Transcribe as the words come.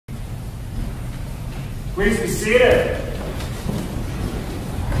Please be seated.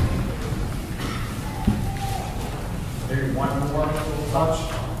 Maybe one more little touch.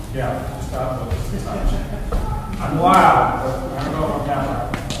 Yeah, just that little touch. I'm loud, but I don't know if I'm that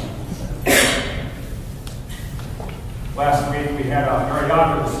loud. Last week we had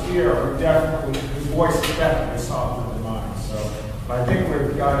Mariana was here, whose voice is definitely softer than mine. So I think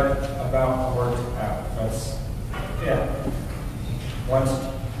we've got it about worked out. That's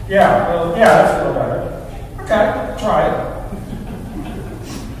that's a little better. Okay, try it.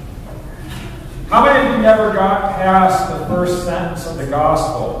 How many of you never got past the first sentence of the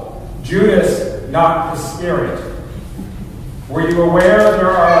gospel? Judas, not Iscariot. Were you aware there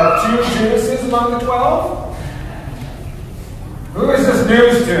are 2 Judases among the 12? Who is this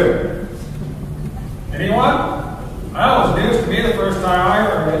news to? Anyone? Well, it was news to me the first time I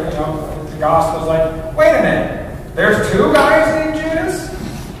heard it. The gospel's like, wait a minute, there's 2 guys named Judas?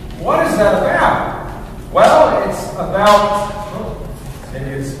 What is that about? Well, it's about, I don't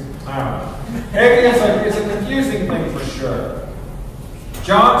know. Maybe it's a confusing thing for sure.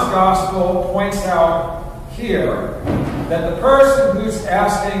 John's gospel points out here that the person who's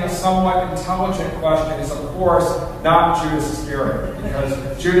asking a somewhat intelligent question is, of course, not Judas Iscariot,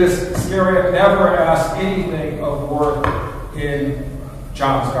 because Judas Iscariot never asked anything of worth in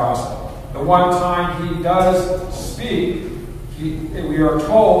John's gospel. The one time he does speak, we are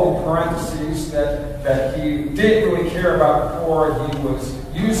told in parentheses that he didn't really care about the poor. He was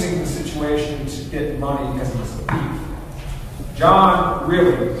using the situation to get money because he was a thief. John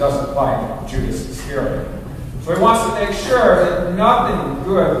really doesn't like Judas Iscariot. So he wants to make sure that nothing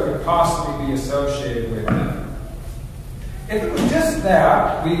good could possibly be associated with him. If it was just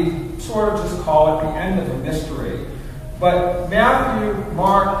that, we sort of just call it the end of a mystery. But Matthew,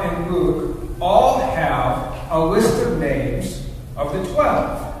 Mark, and Luke all have a list of names of the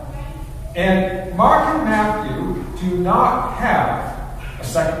 12. And Mark and Matthew do not have a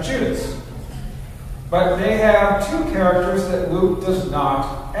second Judas. But they have 2 characters that Luke does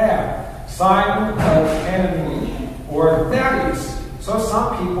not add. Simon of Canaanite or Thaddeus. So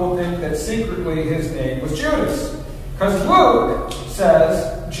some people think that secretly his name was Judas. Because Luke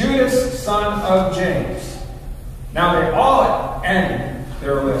says, Judas, son of James. Now they all end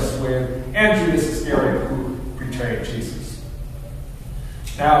their list with, and Judas Iscariot, who betrayed Jesus.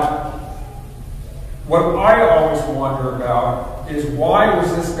 Now, what I always wonder about is why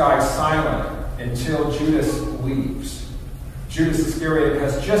was this guy silent until Judas leaves? Judas Iscariot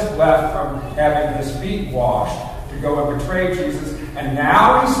has just left from having his feet washed to go and betray Jesus, and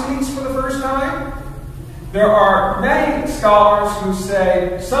now he speaks for the first time? There are many scholars who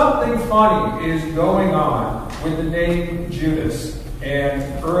say something funny is going on with the name Judas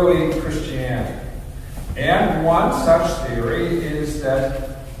and early Christianity. And one such theory is that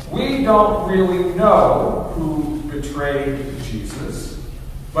we don't really know who betrayed Jesus,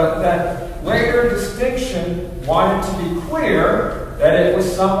 but that later distinction wanted to be clear that it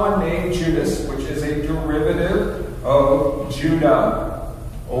was someone named Judas, which is a derivative of Judah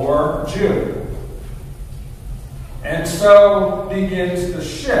or Jew. And so begins the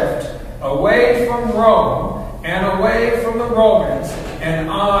shift away from Rome and away from the Romans and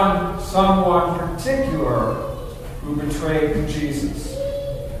on someone particular who betrayed Jesus,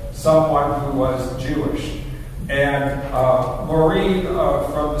 someone who was Jewish. And Maureen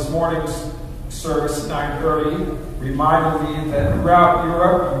from this morning's service at 9:30 reminded me that throughout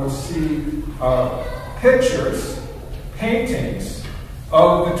Europe you will see pictures, paintings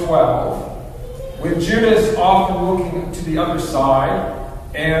of the 12, with Judas often looking to the other side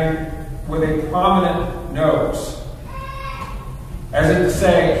and with a prominent nose. As if to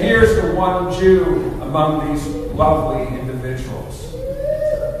say, here's the one Jew among these lovely individuals.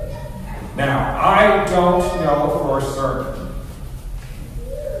 Now, I don't know for certain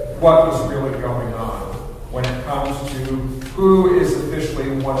what was really going on when it comes to who is officially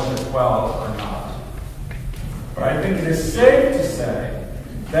one of the 12 or not. But I think it is safe to say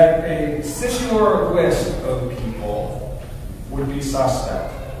that a singular list of people would be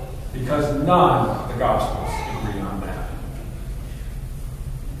suspect, because none of the Gospels agree on that.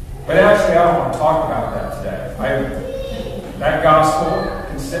 But actually, I don't want to talk about that today. That Gospel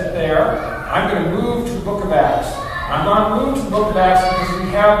can sit there. I'm going to move to the book of Acts. I'm going to move to the book of Acts because we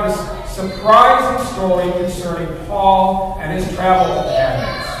have this surprising story concerning Paul and his travel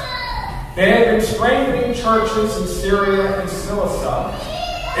companions. They had been strengthening churches in Syria and Cilicia,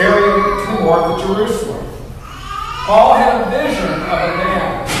 area to the north of Jerusalem. Paul had a vision of a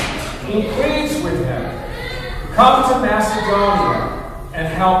man who pleads with him, come to Macedonia and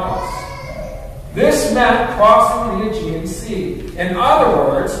help us. This meant crossing the Aegean Sea. In other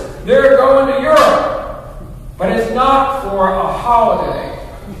words, they're going to Europe. But it's not for a holiday.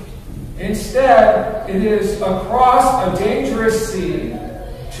 Instead, it is across a dangerous sea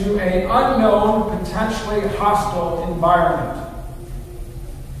to an unknown, potentially hostile environment.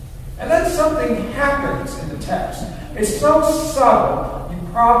 And then something happens in the text. It's so subtle, you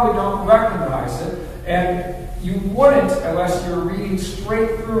probably don't recognize it, and you wouldn't unless you're reading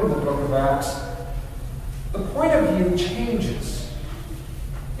straight through in the book of Acts. The point of view changes.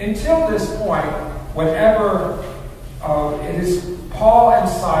 Until this point, whenever it is Paul and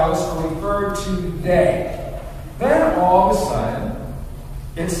Silas are referred to they, then all of a sudden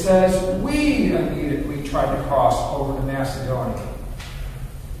it says we immediately tried to cross over to Macedonia.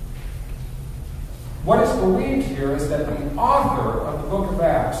 What is believed here is that the author of the book of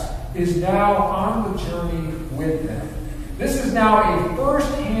Acts is now on the journey with them. This is now a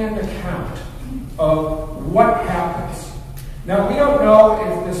first-hand account of what happens. Now, we don't know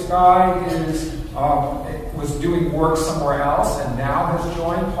if this guy was doing work somewhere else and now has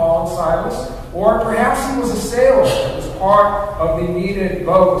joined Paul and Silas, or perhaps he was a sailor that was part of the needed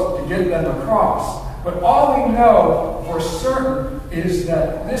boat to get them across. But all we know for certain is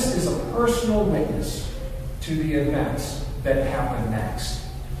that this is a personal witness to the events that happen next.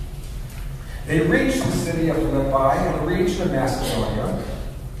 They reached the city of Philippi and reached Macedonia,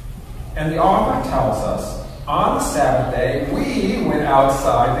 and the author tells us, on the Sabbath day, we went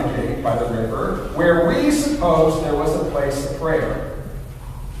outside the gate by the river, where we supposed there was a place of prayer.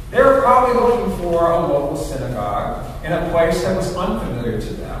 They were probably looking for a local synagogue in a place that was unfamiliar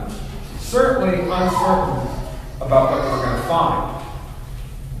to them, certainly uncertain about what they were going to find.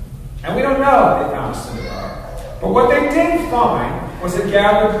 And we don't know if they found a synagogue. But what they did find was a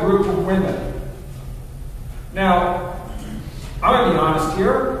gathered group of women. Now, I'm going to be honest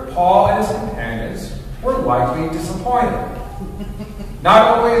here. Paul and his companions were likely disappointed.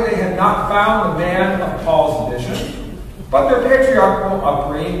 Not only they had not found the man of Paul's vision, but their patriarchal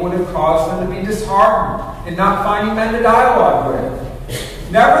upbringing would have caused them to be disheartened in not finding men to dialogue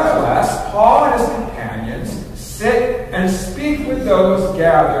with. Nevertheless, Paul and his companions sit and speak with those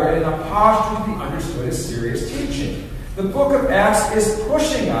gathered in a posture to be understood as serious teaching. The book of Acts is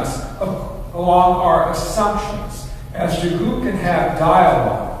pushing us along our assumptions as to who can have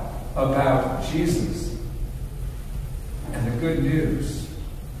dialogue about Jesus and the good news.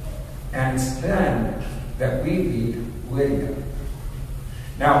 And it's then that we meet Lydia.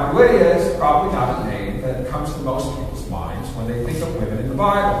 Now, Lydia is probably not a name that comes to most people's minds when they think of women in the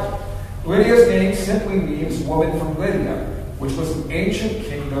Bible. Lydia's name simply means woman from Lydia, which was an ancient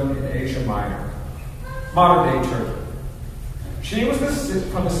kingdom in Asia Minor, modern-day Turkey. She was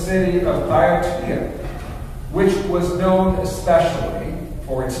from the city of Thyatira, which was known especially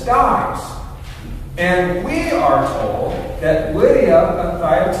for its dyes. And we are told that Lydia of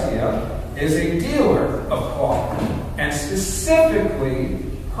Thyatira is a dealer of cloth, and specifically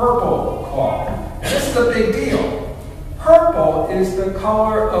purple cloth. And this is a big deal. Purple is the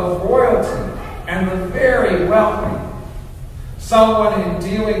color of royalty and the very wealthy. Someone in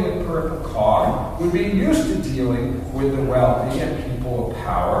dealing with purple cloth would be used to dealing with the wealthy and people of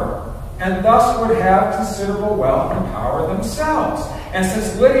power, and thus would have considerable wealth and power themselves. And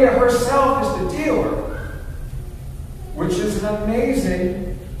since Lydia herself is the dealer, which is an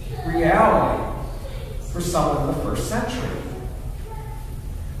amazing reality for someone in the first century,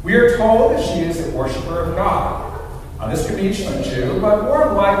 we are told that she is a worshiper of God. Now, this could mean she's a Jew, but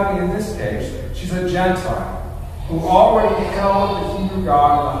more likely in this case, she's a Gentile who already held the Hebrew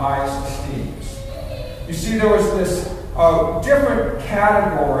God in the highest esteems. You see, there was this different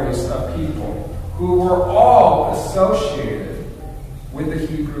categories of people who were all associated with the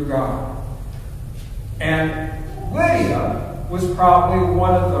Hebrew God. And Lydia was probably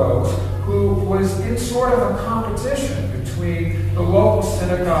one of those who was in sort of a competition between the local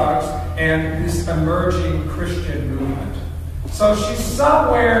synagogues and this emerging Christian movement. So she's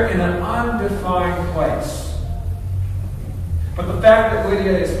somewhere in an undefined place. But the fact that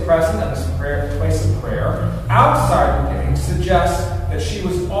Lydia is present at this place of prayer outside the gate suggests that she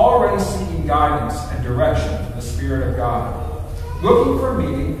was already seeking guidance and direction from the Spirit of God, looking for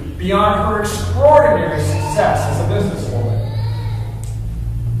meaning beyond her extraordinary success as a businesswoman.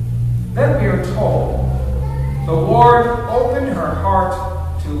 Then we are told the Lord opened her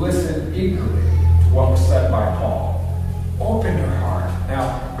heart to listen eagerly to what was said by Paul. Opened her heart.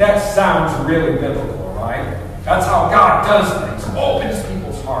 Now, that sounds really biblical, right? That's how God does things. Opens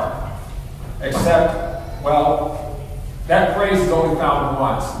people's heart. Except, well, that phrase is only found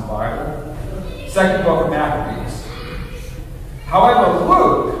once in the Bible. Second book of Maccabees. However,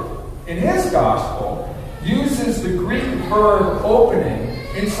 Luke, in his gospel, uses the Greek verb opening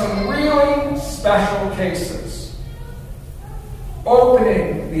in some really special cases,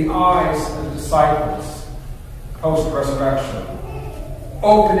 opening the eyes of the disciples post-resurrection,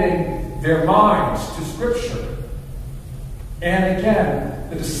 opening their minds to Scripture, and again,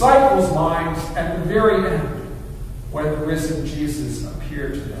 the disciples' minds at the very end, when the risen Jesus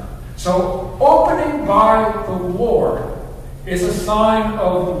appeared to them. So, opening by the Lord is a sign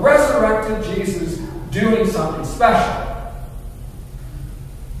of resurrected Jesus doing something special.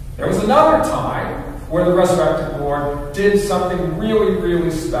 There was another time where the resurrected Lord did something really,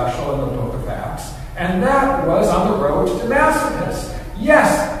 really special in the book of Acts, and that was on the road to Damascus.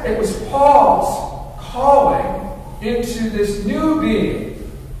 Yes, it was Paul's calling into this new being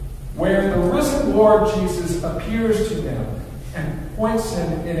where the risen Lord Jesus appears to him and points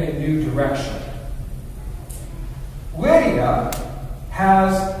him in a new direction. Lydia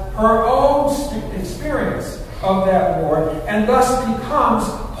has her own experience of that Lord and thus becomes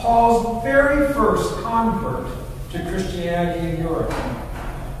Paul's very first convert to Christianity in Europe.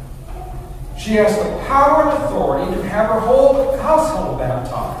 She has the power and authority to have her whole household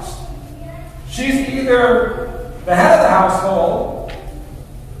baptized. She's either the head of the household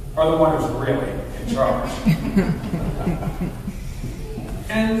or the one who's really in charge.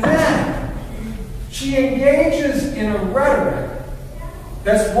 And then she engages in a rhetoric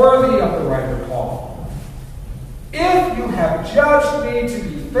that's worthy of the writer Paul. If you have judged me to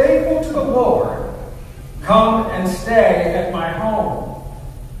be faithful to the Lord, come and stay at my home.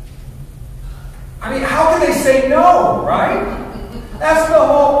 I mean, how can they say no, right? That's the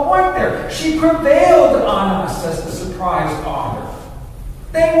whole point there. She prevailed on us as the surprise author.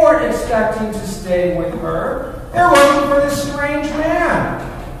 They weren't expecting to stay with her. They're looking for this strange man,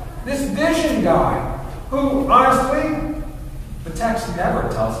 this vision guy, who, honestly, the text never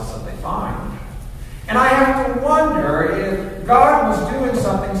tells us what they find. And I have to wonder if God was doing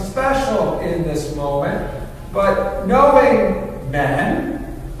something special in this moment, but knowing men,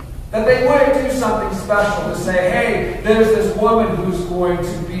 that they wouldn't do something special to say, hey, there's this woman who's going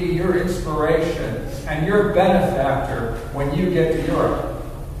to be your inspiration and your benefactor when you get to Europe.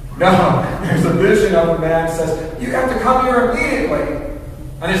 No, there's a vision of a man who says, you have to come here immediately.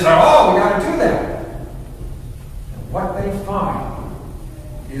 And they say, oh, we got to do that. And what they find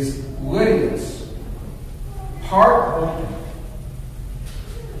is Lydia's heart open.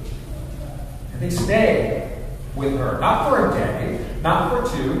 And they stay with her, not for a day, not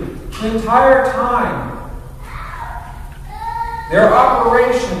for two, the entire time. Their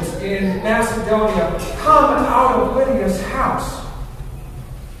operations in Macedonia come out of Lydia's house.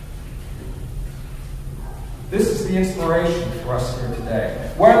 This is the inspiration for us here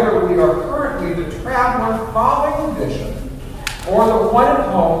today. Whether we are currently the traveler following the vision or the one at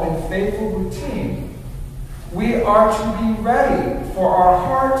home in faithful routine, we are to be ready for our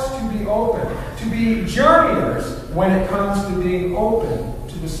hearts to be open, to be journeyers when it comes to being open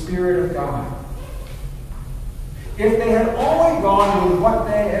to the Spirit of God. If they had only gone with what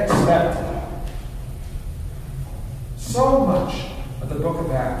they expected, so much of the book of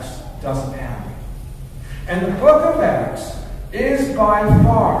Acts doesn't happen. And the book of Acts is by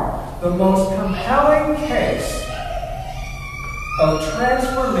far the most compelling case of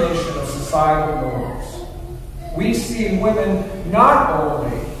transformation of societal norms. We see women not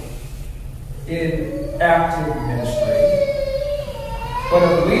only in active ministry, but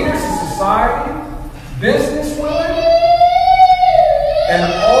of leaders in society, business women,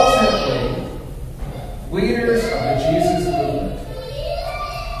 and ultimately leaders of the Jesus movement.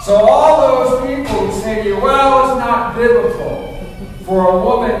 So all those people who say to you, well, it's not biblical for a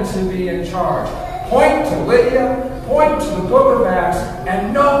woman to be in charge, point to Lydia, point to the book of Acts,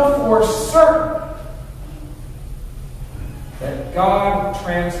 and know for certain that God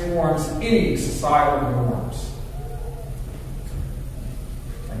transforms any societal norms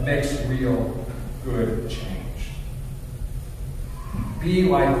and makes real good change. Be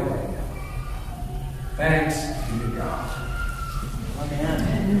like Lydia. Thanks be to God.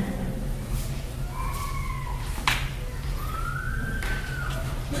 Amen.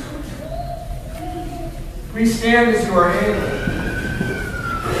 Please stand as you are able.